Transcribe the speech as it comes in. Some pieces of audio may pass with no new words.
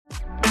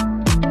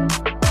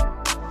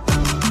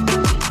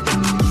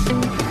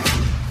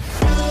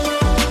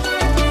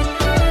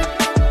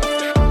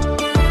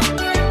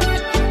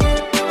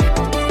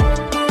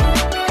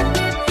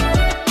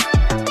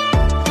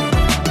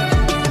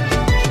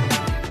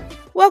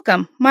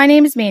Welcome. My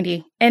name is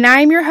Mandy, and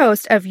I am your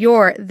host of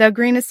your The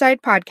Greenest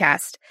Side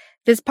podcast.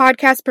 This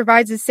podcast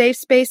provides a safe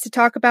space to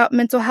talk about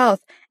mental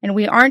health, and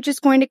we aren't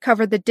just going to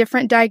cover the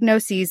different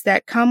diagnoses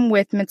that come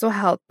with mental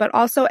health, but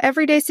also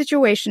everyday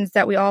situations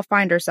that we all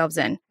find ourselves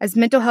in, as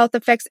mental health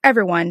affects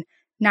everyone,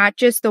 not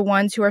just the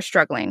ones who are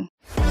struggling.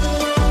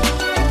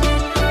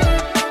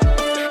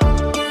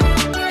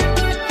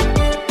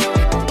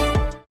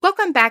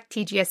 Welcome back,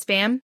 TGS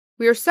fam.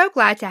 We are so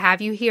glad to have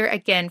you here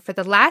again for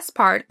the last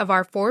part of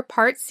our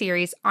 4-part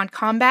series on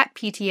combat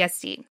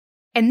PTSD.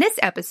 In this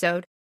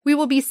episode, we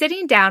will be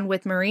sitting down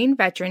with Marine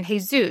veteran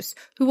Jesus,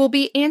 who will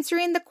be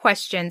answering the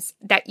questions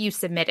that you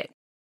submitted.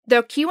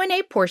 The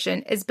Q&A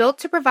portion is built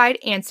to provide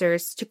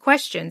answers to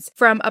questions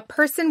from a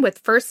person with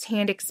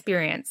first-hand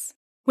experience.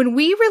 When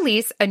we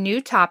release a new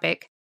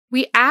topic,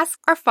 we ask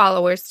our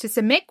followers to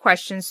submit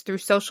questions through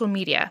social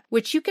media,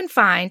 which you can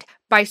find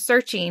by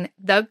searching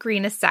The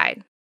Greenest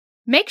Side.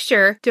 Make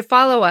sure to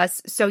follow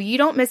us so you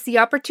don't miss the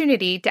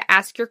opportunity to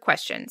ask your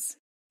questions.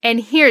 And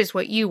here's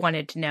what you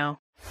wanted to know.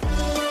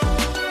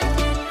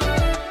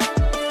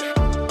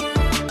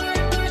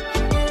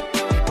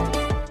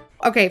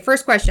 Okay,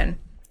 first question.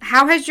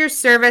 How has your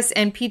service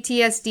and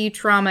PTSD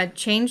trauma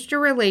changed your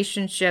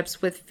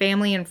relationships with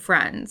family and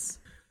friends?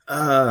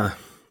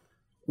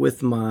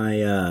 With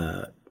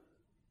my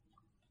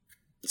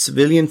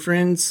civilian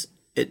friends,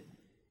 it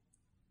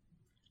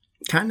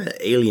kind of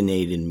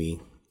alienated me,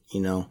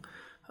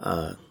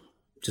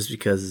 just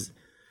because,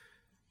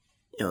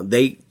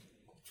 they,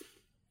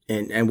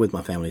 and with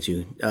my family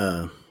too,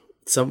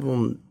 some of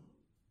them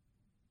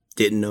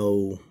didn't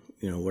know,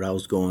 what I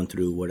was going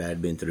through, what I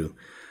had been through.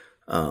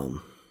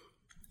 And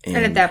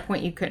at that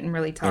point, you couldn't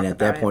really talk about it. And at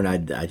that point,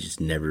 I just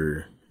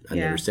never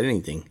said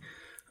anything.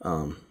 They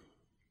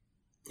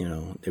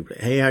were like,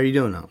 hey, how are you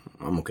doing?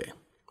 I'm okay.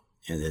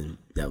 And then,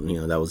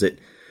 that was it.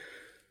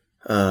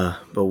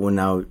 But when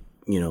I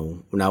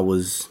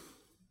was,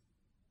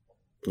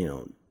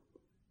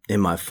 in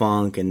my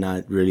funk and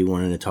not really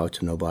wanting to talk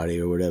to nobody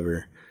or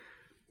whatever,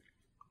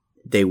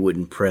 they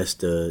wouldn't press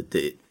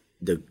the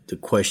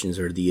questions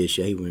or the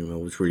issue. Hey,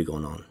 what's really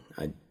going on?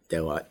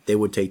 They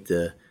would take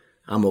the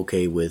I'm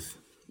okay with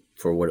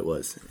for what it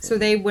was. So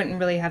they wouldn't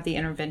really have the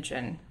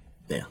intervention.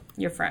 Yeah.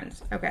 Your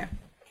friends. Okay.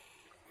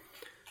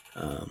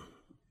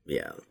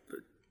 Yeah.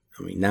 But,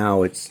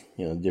 now it's,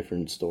 a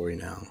different story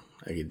now.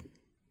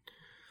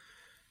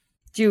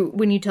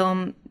 When you tell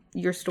them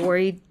your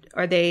story,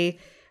 are they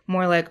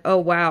more like, oh,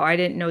 wow, I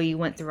didn't know you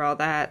went through all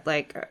that.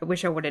 Like, I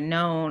wish I would have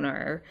known,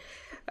 or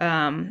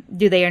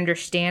do they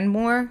understand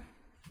more?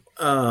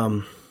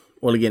 Well,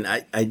 again,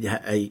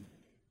 I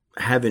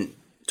haven't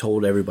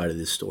told everybody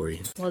this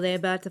story. Well, they're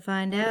about to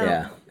find out.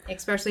 Yeah.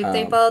 Especially if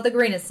they follow the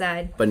greenest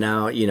side. But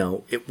now,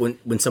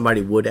 when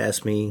somebody would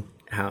ask me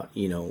how,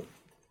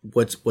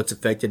 what's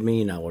affected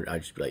me, and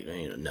I'd just be like,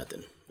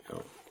 nothing,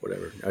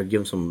 whatever. I'd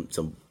give them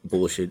some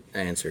bullshit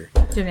answer.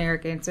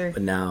 Generic answer.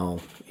 But now,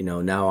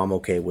 now I'm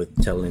okay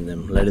with letting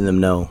them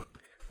know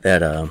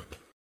that,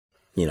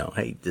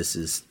 hey, this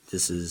is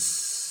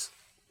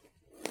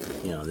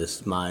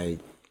my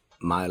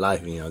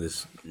life.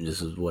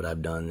 This is what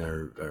I've done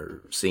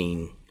or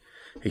seen,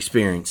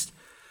 experienced,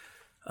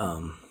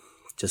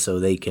 just so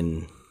they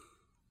can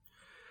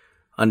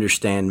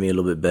understand me a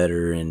little bit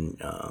better, and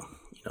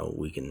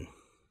we can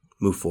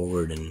move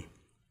forward.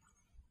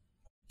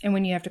 And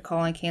when you have to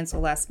call and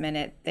cancel last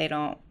minute, they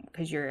don't,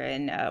 because you're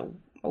in a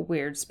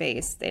weird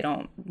space, they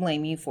don't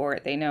blame you for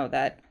it. They know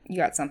that you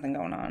got something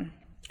going on.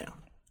 Yeah.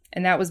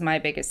 And that was my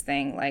biggest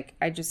thing. Like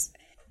I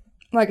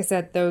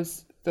said,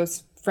 those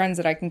friends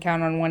that I can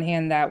count on one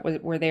hand that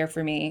were there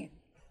for me,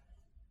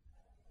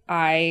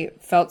 I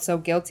felt so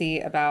guilty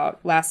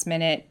about last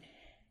minute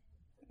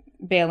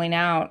bailing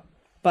out,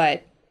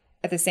 but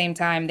at the same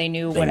time, they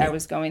knew what I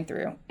was going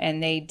through,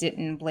 and they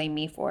didn't blame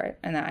me for it.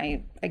 And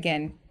I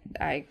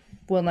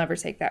will never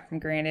take that for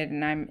granted,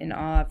 and I'm in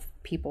awe of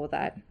people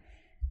that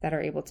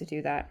are able to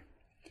do that.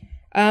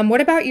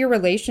 What about your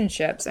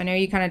relationships? I know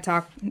you kind of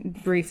talked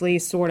briefly,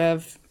 sort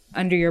of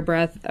under your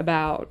breath,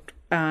 about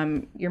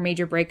your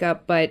major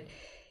breakup, but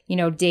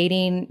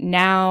dating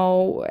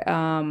now,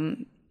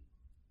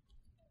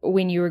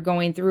 when you were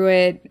going through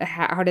it,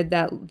 how did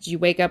you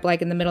wake up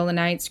like in the middle of the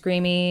night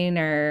screaming,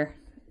 or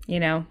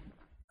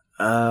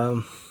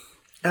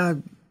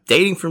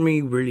dating for me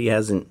really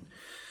hasn't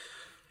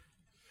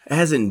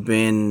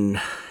been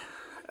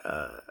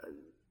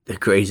a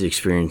crazy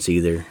experience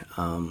either.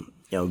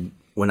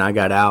 When I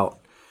got out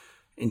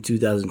in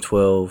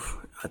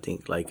 2012, I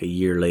think like a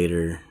year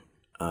later,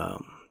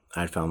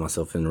 I found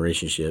myself in a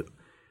relationship.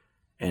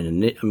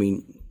 And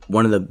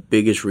one of the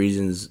biggest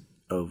reasons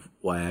of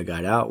why I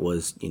got out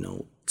was,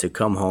 to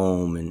come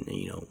home and,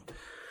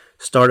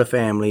 start a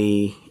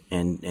family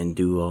and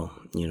do,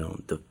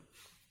 the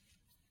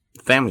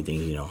family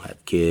things,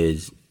 have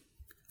kids,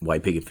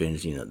 white picket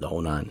fence, the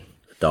whole nine,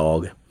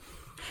 dog.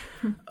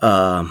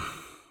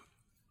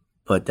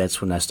 But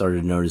that's when I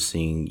started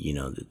noticing,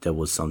 that there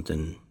was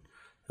something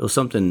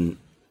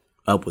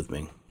up with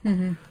me.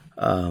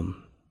 Mm-hmm.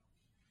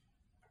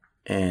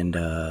 And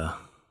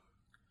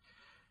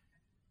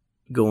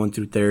going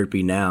through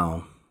therapy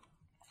now.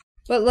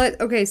 But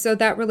okay, so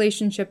that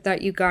relationship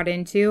that you got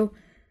into,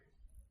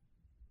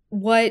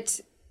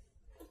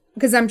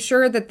 because I'm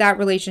sure that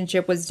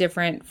relationship was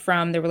different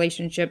from the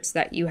relationships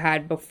that you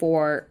had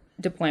before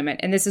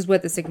deployment, and this is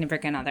with a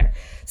significant other.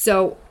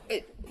 So,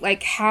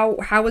 how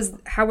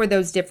were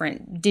those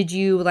different? Did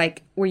you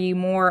were you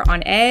more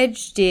on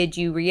edge? Did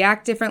you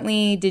react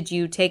differently? Did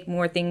you take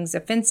more things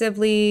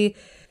offensively?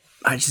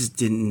 I just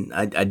didn't.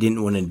 I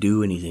didn't want to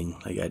do anything.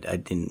 I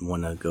didn't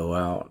want to go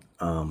out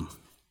and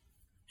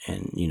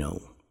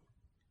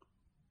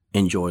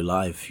enjoy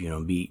life.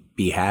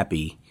 Be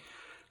happy.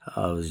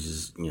 I was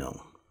just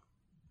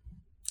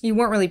You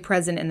weren't really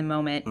present in the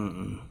moment.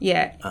 Mm-mm.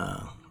 Yeah.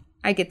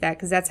 I get that,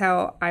 because that's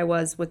how I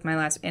was with my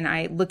last.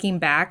 And looking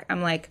back,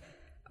 I'm like,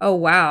 oh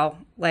wow.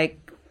 I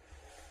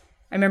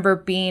remember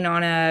being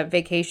on a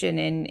vacation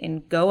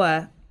in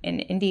Goa in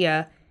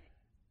India,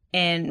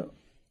 and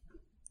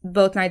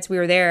both nights we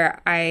were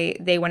there,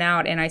 they went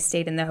out and I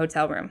stayed in the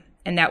hotel room.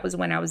 And that was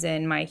when I was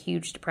in my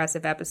huge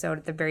depressive episode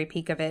at the very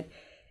peak of it.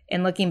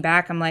 And looking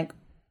back, I'm like,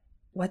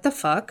 what the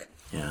fuck?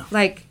 Yeah.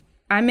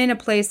 I'm in a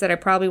place that I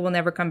probably will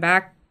never come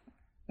back.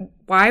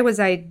 Why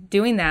was I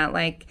doing that?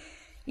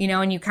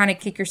 And you kind of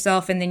kick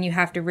yourself, and then you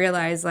have to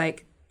realize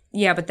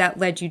yeah, but that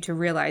led you to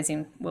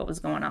realizing what was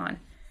going on.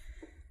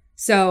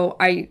 So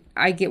I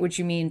get what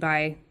you mean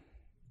by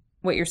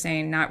what you're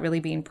saying, not really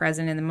being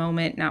present in the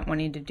moment, not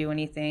wanting to do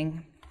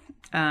anything.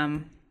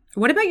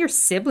 What about your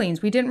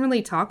siblings? We didn't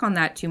really talk on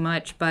that too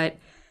much, but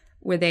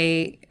were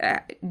they,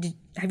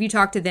 have you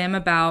talked to them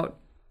about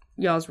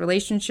y'all's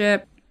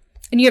relationship?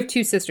 And you have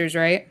 2 sisters,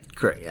 right?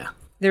 Correct, yeah.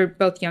 They're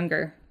both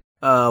younger.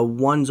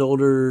 One's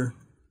older.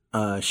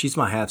 She's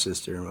my half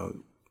sister,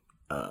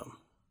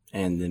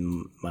 and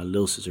then my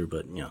little sister.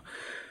 But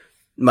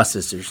my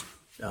sisters.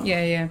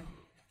 Yeah.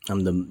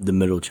 I'm the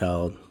middle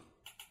child.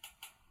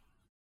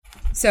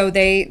 So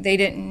you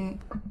didn't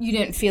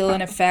feel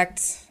an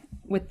effect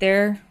with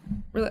their,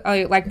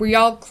 were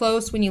y'all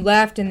close when you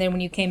left, and then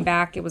when you came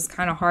back, it was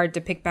kind of hard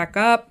to pick back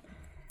up?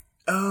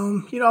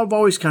 I've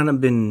always kind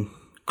of been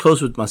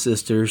close with my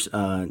sisters.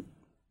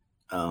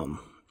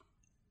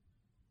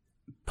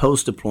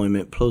 Post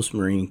deployment, post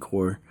Marine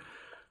Corps,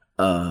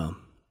 the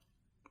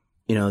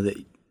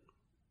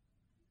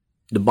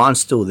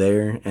bond's still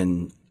there,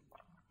 and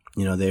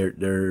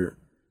they're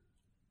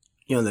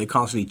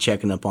constantly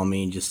checking up on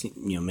me and just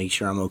make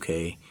sure I'm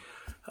okay.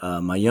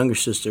 My younger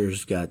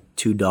sister's got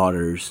 2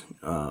 daughters.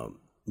 The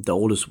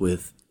oldest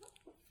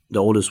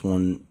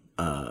one,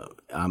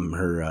 I'm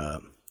her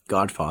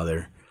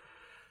godfather.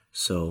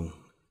 So,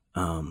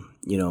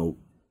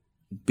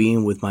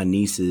 being with my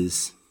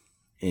nieces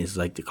is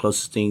the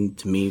closest thing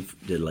to me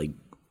to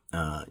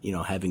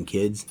having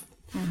kids,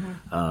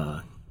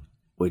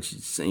 which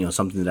is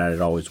something that I had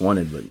always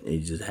wanted, but it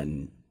just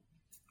hadn't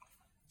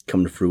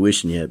come to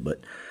fruition yet. But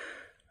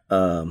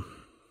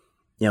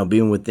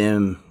being with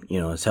them,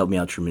 it's helped me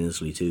out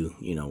tremendously too.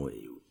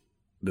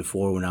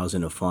 Before, when I was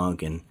in a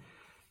funk, and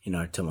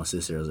I tell my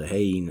sister, I was like,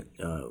 hey,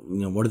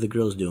 what are the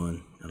girls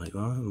doing? I'm like,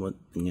 well,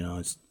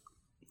 it's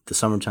the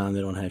summertime,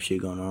 they don't have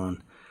shit going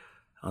on.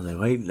 I was like,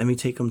 wait, let me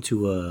take them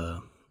to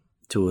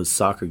a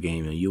soccer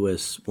game, a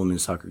U.S.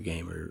 women's soccer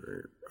game,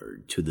 or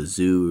to the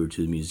zoo or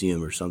to the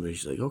museum or something.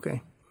 She's like,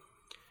 okay.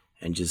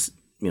 And just,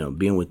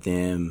 being with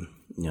them,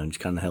 just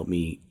kind of helped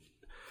me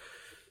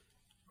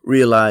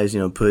realize,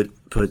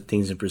 put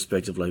things in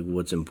perspective,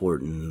 what's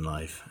important in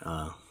life.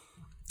 Well,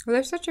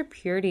 there's such a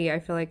purity, I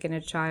feel like, in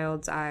a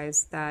child's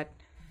eyes that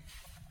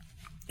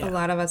a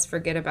lot of us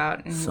forget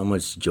about. And so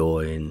much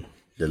joy in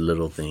the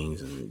little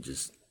things, and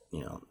just,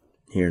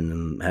 hearing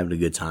them having a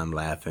good time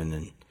laughing,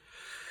 and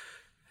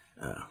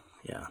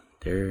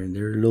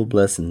they're little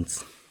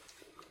blessings.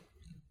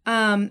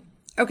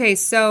 Okay,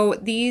 so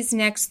these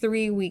next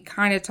 3 we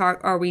kind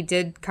of we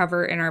did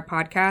cover in our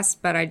podcast,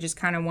 but I just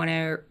kind of want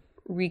to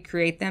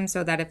recreate them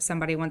so that if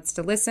somebody wants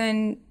to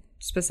listen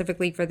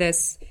specifically for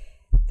this,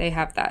 they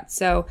have that.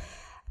 So,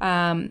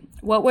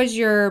 what was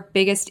your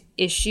biggest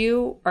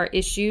issue or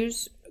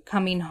issues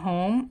coming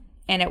home,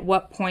 and at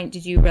what point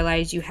did you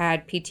realize you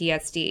had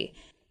PTSD?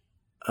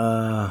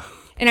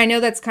 And I know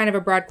that's kind of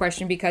a broad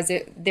question, because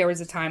there was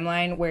a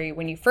timeline where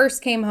when you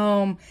first came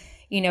home,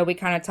 we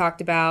kind of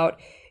talked about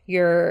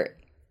your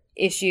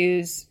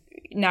issues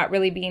not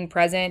really being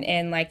present,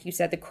 and like you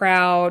said, the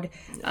crowd,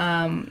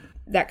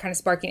 that kind of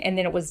sparking, and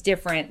then it was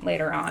different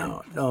later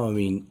on. No, I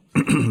mean,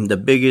 the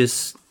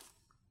biggest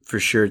for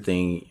sure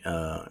thing,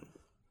 and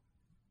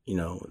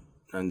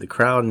the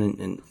crowd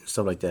and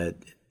stuff like that,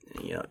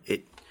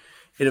 it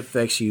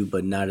affects you,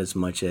 but not as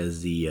much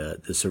as the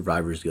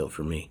survivor's guilt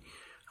for me.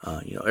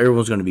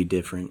 Everyone's going to be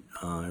different.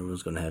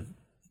 Everyone's going to have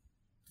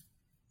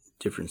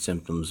different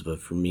symptoms, but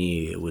for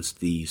me, it was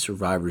the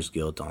survivor's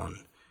guilt on,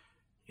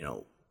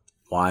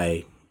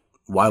 why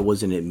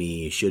wasn't it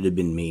me? It should have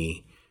been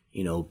me.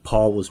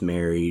 Paul was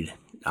married.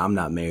 I'm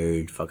not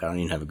married. Fuck, I don't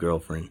even have a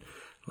girlfriend.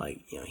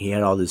 He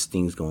had all these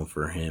things going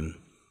for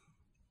him,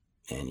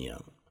 and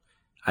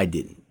I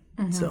didn't.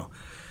 Mm-hmm. So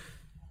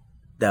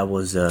that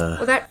was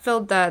well, that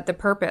filled the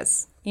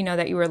purpose.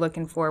 that you were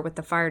looking for with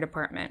the fire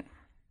department.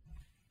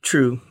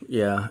 True.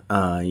 Yeah.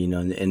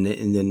 And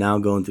then now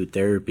going through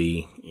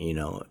therapy,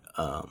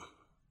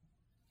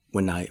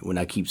 when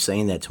I keep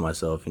saying that to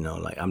myself,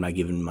 like I'm not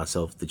giving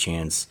myself the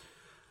chance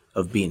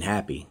of being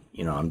happy.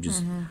 I'm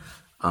just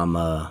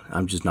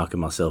I'm just knocking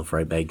myself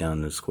right back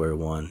down to square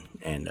one,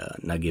 and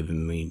not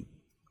giving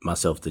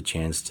myself the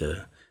chance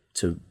to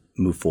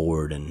move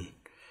forward and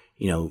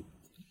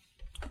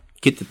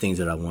get the things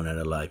that I want out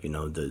of life.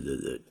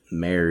 The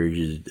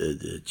marriage,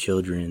 the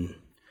children,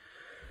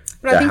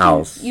 but the I think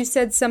house. You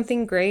said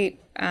something great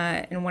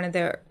in one of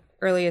the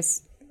earlier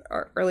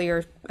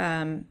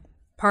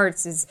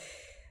parts. Is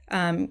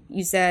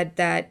you said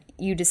that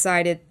you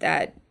decided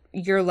that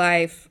your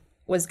life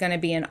was going to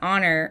be in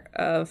honor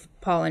of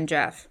Paul and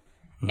Jeff.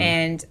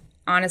 And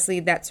honestly,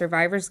 that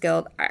survivor's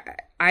guilt,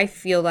 I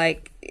feel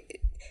like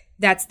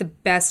that's the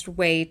best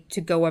way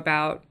to go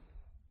about,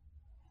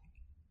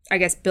 I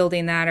guess,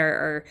 building that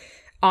or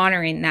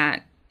honoring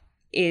that,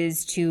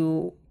 is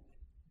to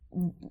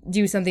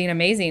do something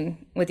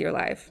amazing with your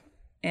life.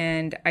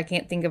 And I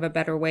can't think of a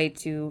better way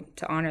to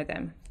honor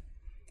them.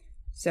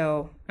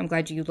 So I'm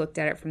glad you looked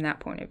at it from that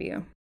point of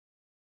view.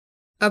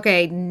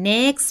 Okay,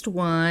 next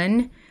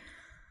one.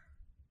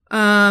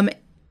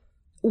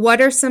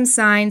 What are some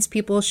signs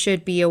people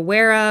should be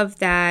aware of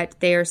that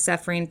they are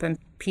suffering from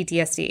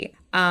PTSD?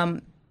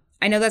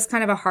 I know that's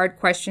kind of a hard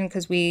question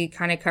because we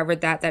kind of covered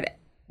that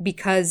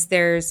because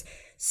there's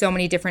so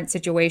many different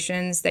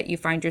situations that you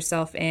find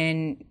yourself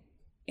in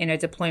a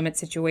deployment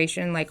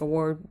situation, like a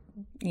war,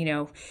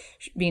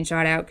 being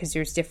shot out because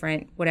there's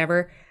different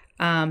whatever.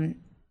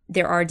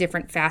 There are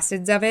different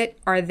facets of it.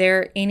 Are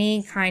there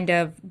any kind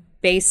of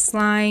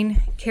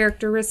baseline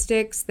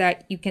characteristics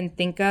that you can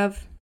think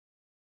of?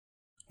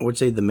 I would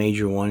say the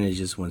major one is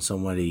just when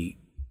somebody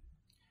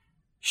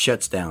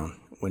shuts down.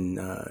 When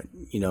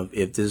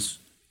if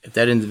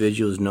that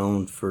individual is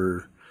known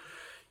for,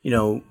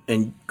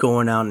 and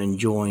going out and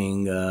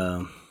enjoying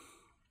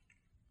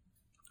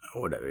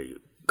whatever,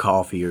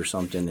 coffee or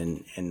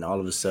something, and all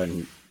of a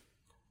sudden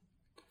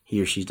he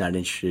or she's not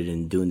interested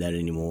in doing that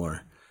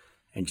anymore,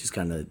 and just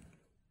kind of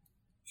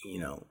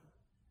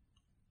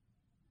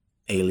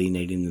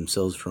alienating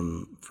themselves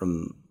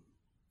from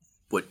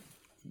what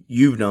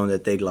you've known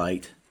that they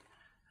liked.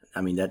 I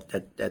mean,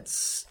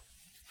 that's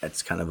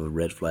kind of a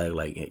red flag.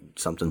 Like, hey,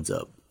 something's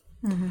up.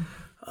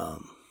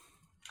 Not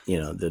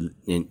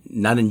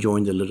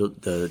enjoying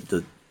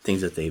the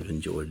things that they've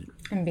enjoyed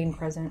and being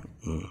present.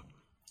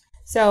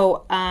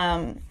 So,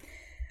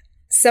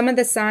 some of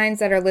the signs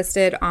that are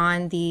listed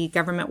on the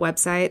government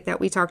website that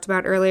we talked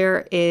about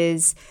earlier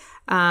is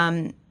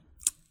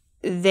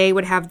they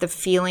would have the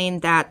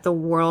feeling that the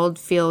world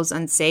feels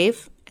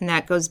unsafe, and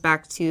that goes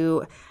back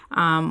to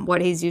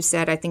what Jesus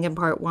said, I think in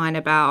part 1,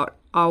 about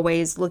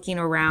always looking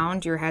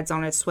around, your head's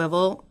on a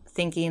swivel,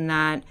 thinking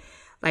that,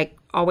 like,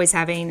 always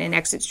having an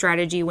exit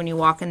strategy when you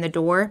walk in the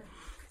door.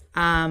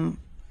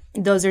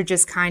 Those are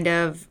just kind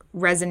of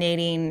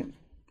resonating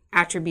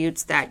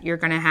attributes that you're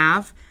going to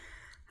have.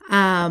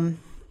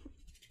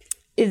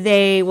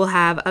 They will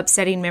have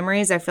upsetting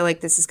memories. I feel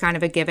like this is kind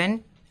of a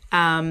given.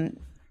 That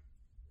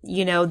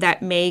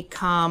may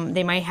come,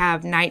 they might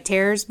have night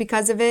terrors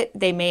because of it.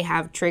 They may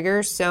have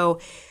triggers. So,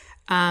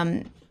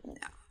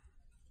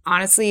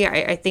 honestly,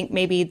 I think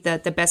maybe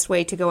the best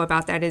way to go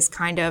about that is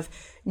kind of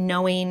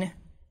knowing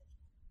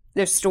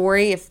their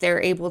story, if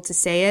they're able to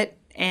say it,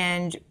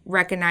 and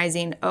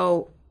recognizing,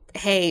 oh,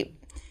 hey,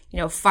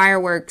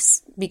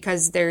 fireworks,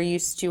 because they're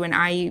used to an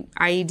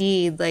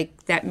IED,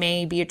 like that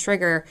may be a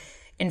trigger,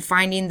 and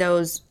finding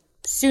those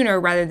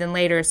sooner rather than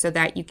later so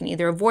that you can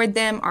either avoid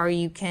them or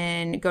you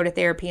can go to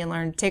therapy and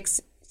learn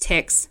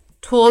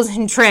tools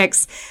and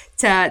tricks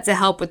to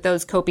help with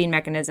those coping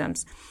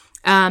mechanisms.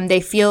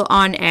 They feel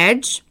on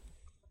edge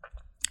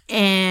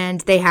and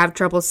they have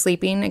trouble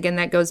sleeping. Again,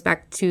 that goes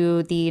back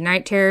to the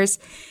night terrors.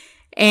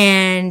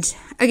 And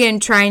again,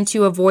 trying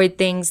to avoid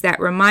things that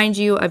remind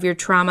you of your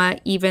trauma,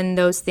 even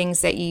those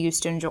things that you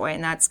used to enjoy.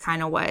 And that's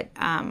kind of what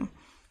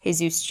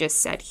Jesus just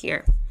said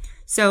here.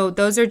 So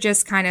those are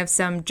just kind of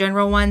some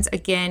general ones.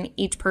 Again,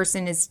 each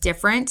person is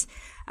different,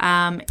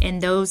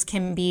 and those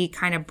can be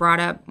kind of brought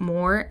up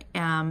more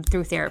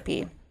through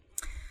therapy.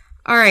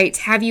 All right.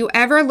 Have you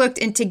ever looked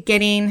into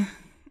getting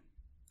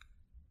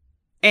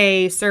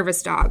a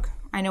service dog?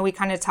 I know we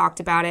kind of talked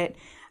about it,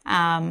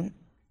 and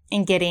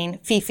getting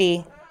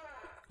Fifi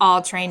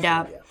all trained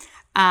up.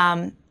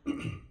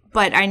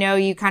 But I know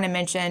you kind of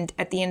mentioned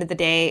at the end of the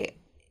day,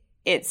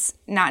 it's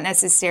not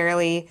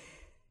necessarily...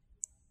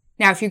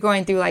 Now, if you're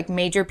going through like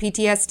major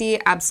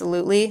PTSD,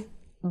 absolutely.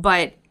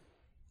 But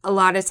a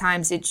lot of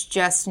times it's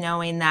just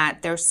knowing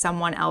that there's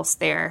someone else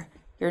there.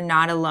 You're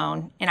not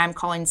alone. And I'm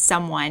calling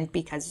someone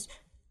because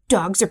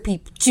dogs are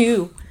people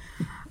too.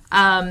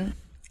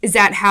 Is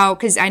that how,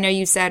 because I know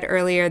you said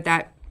earlier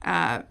that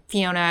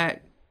Fiona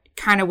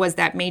kind of was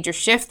that major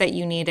shift that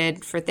you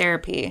needed for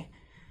therapy.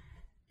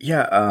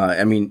 Yeah,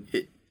 I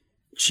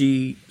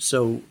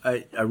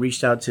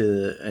reached out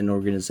to an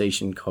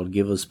organization called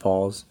Give Us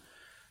Pause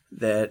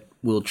that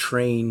will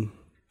train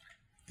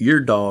your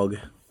dog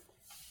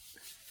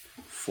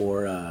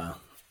for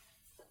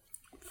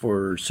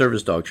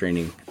service dog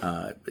training,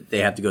 they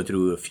have to go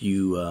through a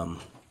few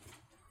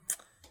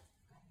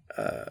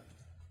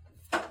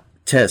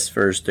tests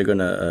first. They're going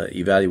to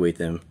evaluate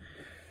them.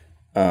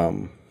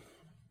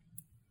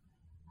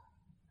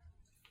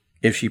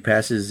 If she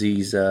passes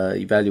these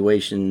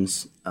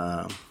evaluations,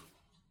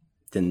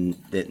 then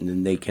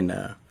they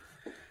can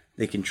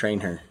train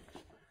her.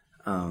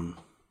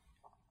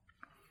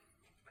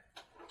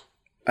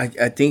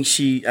 I think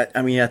she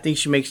can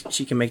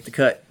make the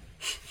cut.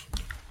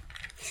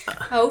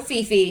 Oh,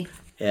 Fifi.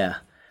 Yeah.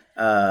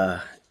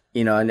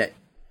 And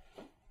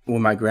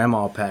when my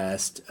grandma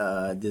passed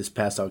this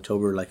past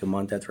October, like a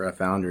month after I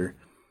found her,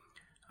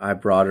 I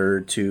brought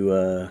her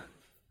to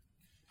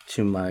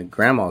my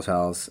grandma's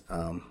house,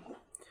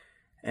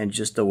 and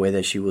just the way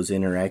that she was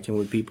interacting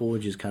with people,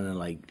 just kind of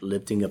like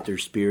lifting up their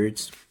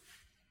spirits,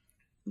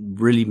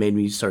 really made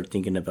me start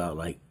thinking about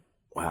like,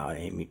 wow,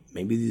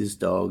 maybe this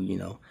dog,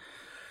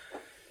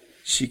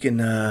 she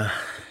can.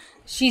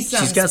 She's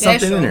got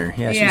something in her.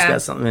 Yeah, she's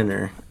got something in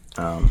her.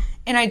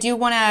 And I do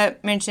want to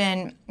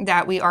mention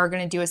that we are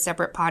going to do a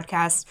separate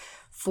podcast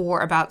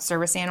about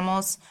service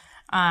animals.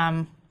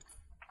 And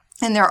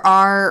there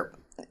are,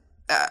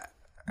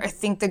 I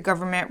think the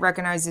government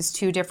recognizes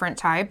two different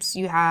types.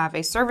 You have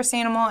a service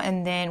animal,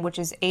 and then which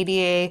is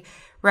ADA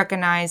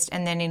recognized,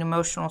 and then an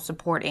emotional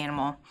support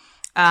animal.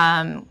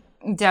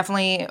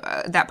 Definitely,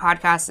 that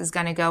podcast is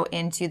going to go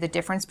into the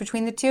difference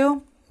between the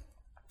two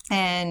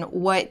and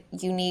what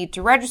you need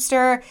to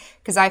register,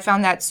 because I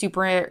found that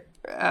super.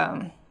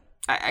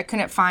 I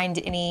couldn't find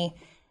any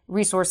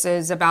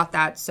resources about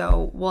that,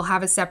 so we'll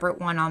have a separate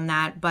one on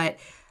that. But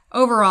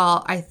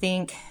overall, I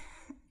think,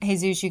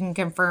 Jesus, you can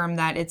confirm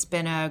that it's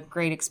been a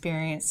great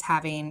experience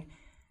having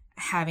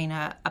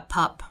a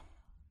pup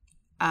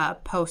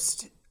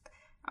post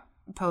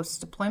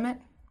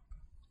deployment,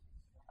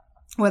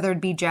 whether it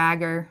be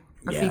Jag or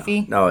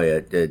Fifi. Oh yeah,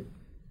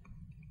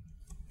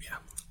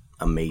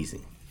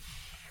 amazing.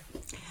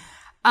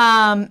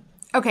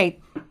 Okay,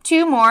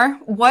 two more.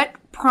 What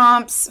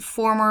prompts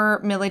former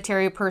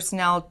military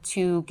personnel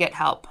to get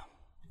help?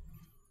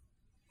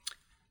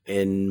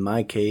 In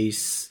my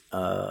case,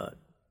 other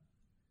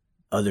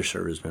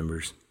service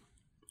members,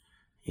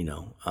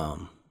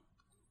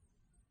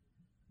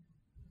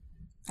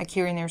 like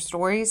hearing their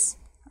stories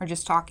or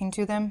just talking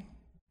to them?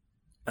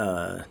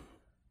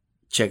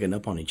 Checking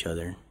up on each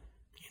other,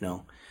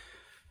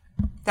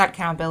 That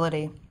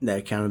accountability,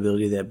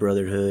 that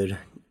brotherhood,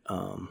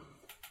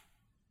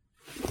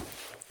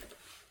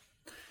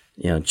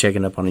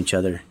 checking up on each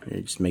other,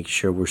 just making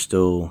sure we're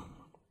still,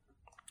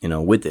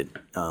 with it.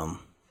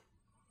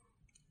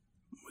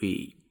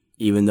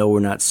 Even though we're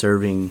not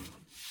serving,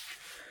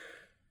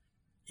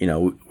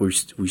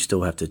 we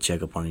still have to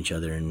check up on each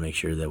other and make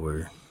sure that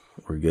we're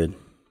good.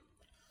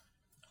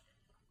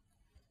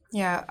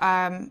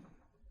 Yeah.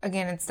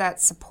 Again, it's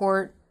that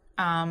support.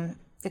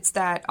 It's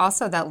that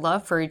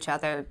love for each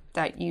other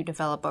that you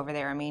develop over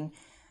there. I mean,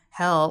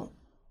 hell,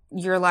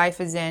 your life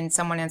is in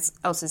someone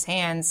else's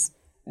hands.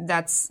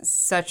 That's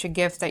such a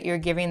gift that you're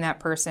giving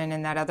that person,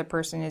 and that other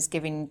person is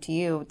giving to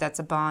you. That's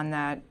a bond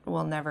that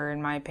will never,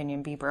 in my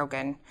opinion, be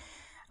broken.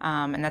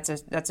 And that's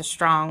a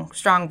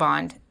strong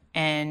bond.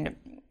 And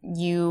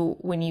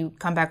when you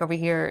come back over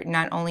here,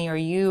 not only are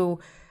you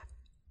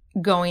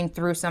going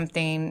through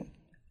something,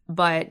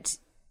 but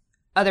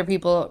other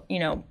people,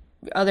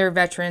 other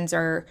veterans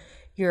are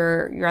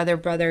your other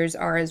brothers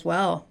are as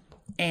well.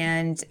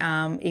 And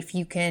if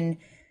you can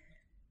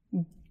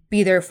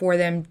be there for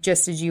them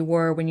just as you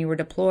were when you were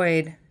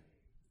deployed,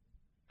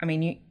 I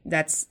mean,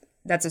 that's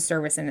a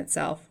service in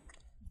itself.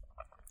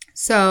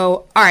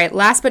 So, all right,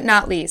 last but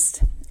not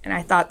least, and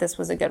I thought this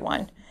was a good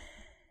one.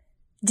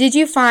 Did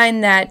you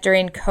find that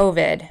during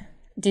COVID,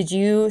 did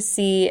you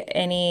see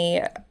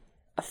any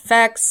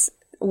effects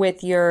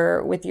with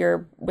your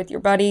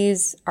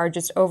buddies, or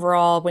just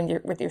overall when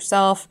you're with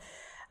yourself,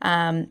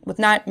 with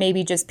not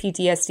maybe just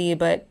PTSD,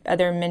 but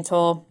other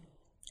mental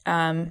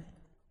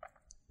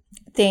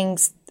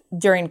things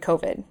during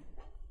COVID?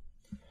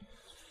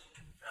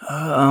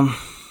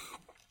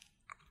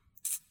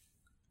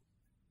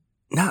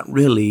 Not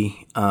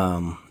really.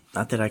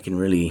 Not that I can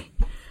really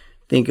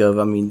think of.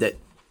 I mean, that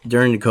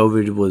during the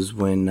COVID was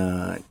when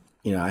I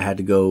had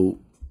to go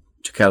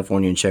to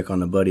California and check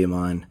on a buddy of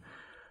mine.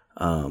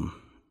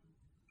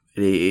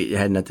 It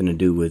had nothing to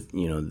do with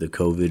the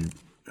COVID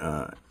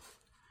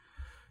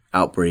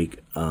outbreak.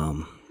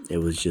 It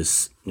was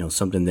just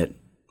something that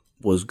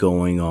was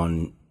going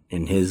on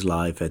in his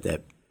life at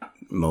that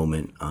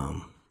moment.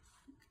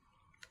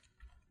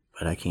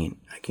 But I can't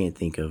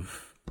think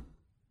of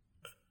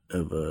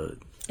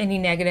any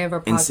negative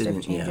or positive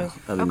incident, changes.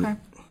 Yeah. Okay,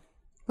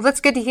 well,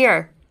 that's good to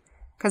hear,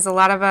 because a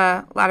lot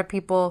of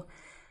people.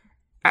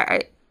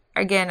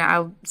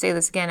 I'll say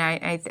this again.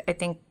 I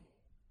think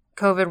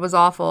COVID was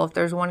awful. If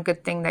there's one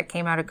good thing that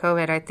came out of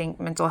COVID, I think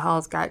mental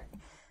health got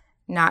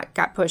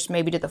pushed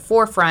maybe to the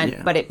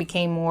forefront, but it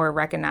became more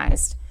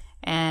recognized.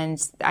 And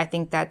I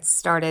think that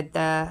started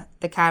the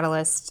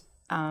catalyst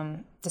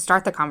to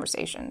start the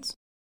conversations.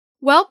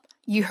 Well,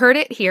 you heard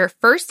it here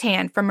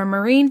firsthand from a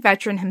Marine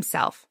veteran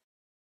himself.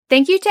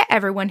 Thank you to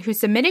everyone who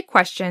submitted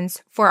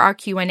questions for our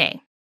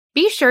Q&A.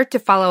 Be sure to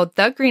follow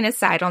The Greenest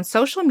Side on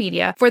social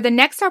media for the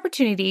next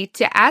opportunity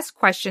to ask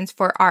questions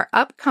for our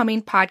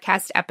upcoming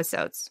podcast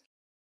episodes.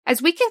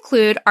 As we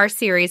conclude our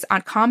series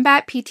on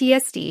combat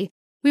PTSD,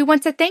 we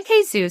want to thank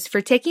Jesus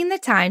for taking the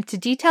time to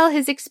detail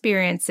his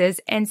experiences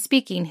and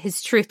speaking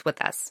his truth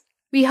with us.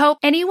 We hope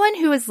anyone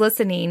who is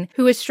listening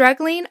who is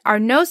struggling or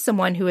knows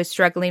someone who is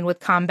struggling with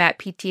combat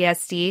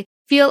PTSD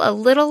feel a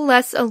little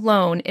less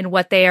alone in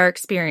what they are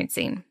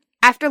experiencing.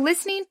 After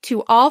listening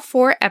to all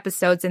 4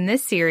 episodes in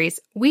this series,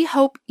 we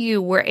hope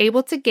you were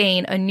able to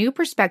gain a new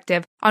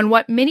perspective on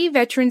what many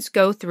veterans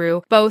go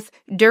through both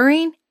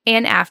during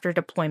and after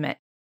deployment.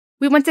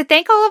 We want to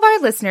thank all of our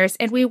listeners,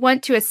 and we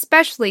want to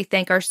especially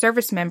thank our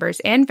service members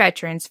and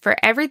veterans for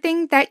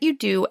everything that you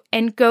do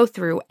and go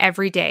through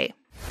every day.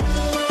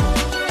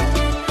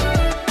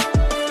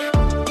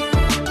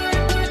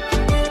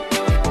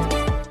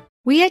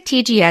 We at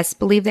TGS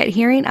believe that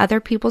hearing other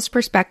people's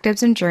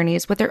perspectives and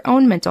journeys with their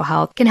own mental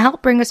health can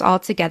help bring us all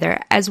together,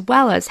 as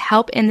well as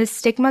help end the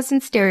stigmas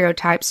and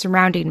stereotypes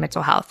surrounding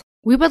mental health.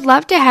 We would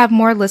love to have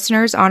more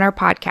listeners on our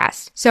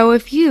podcast, so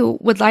if you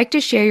would like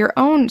to share your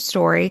own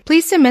story,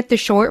 please submit the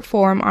short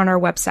form on our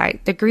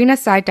website,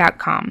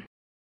 thegreenestside.com.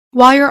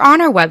 While you're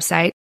on our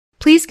website,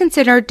 please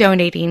consider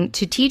donating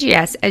to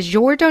TGS, as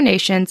your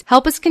donations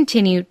help us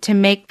continue to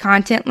make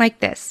content like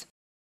this.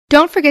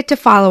 Don't forget to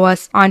follow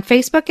us on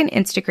Facebook and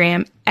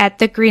Instagram at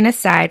The Greenest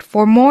Side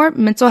for more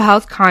mental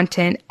health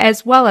content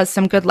as well as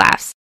some good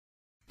laughs.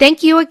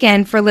 Thank you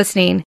again for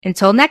listening.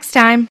 Until next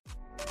time.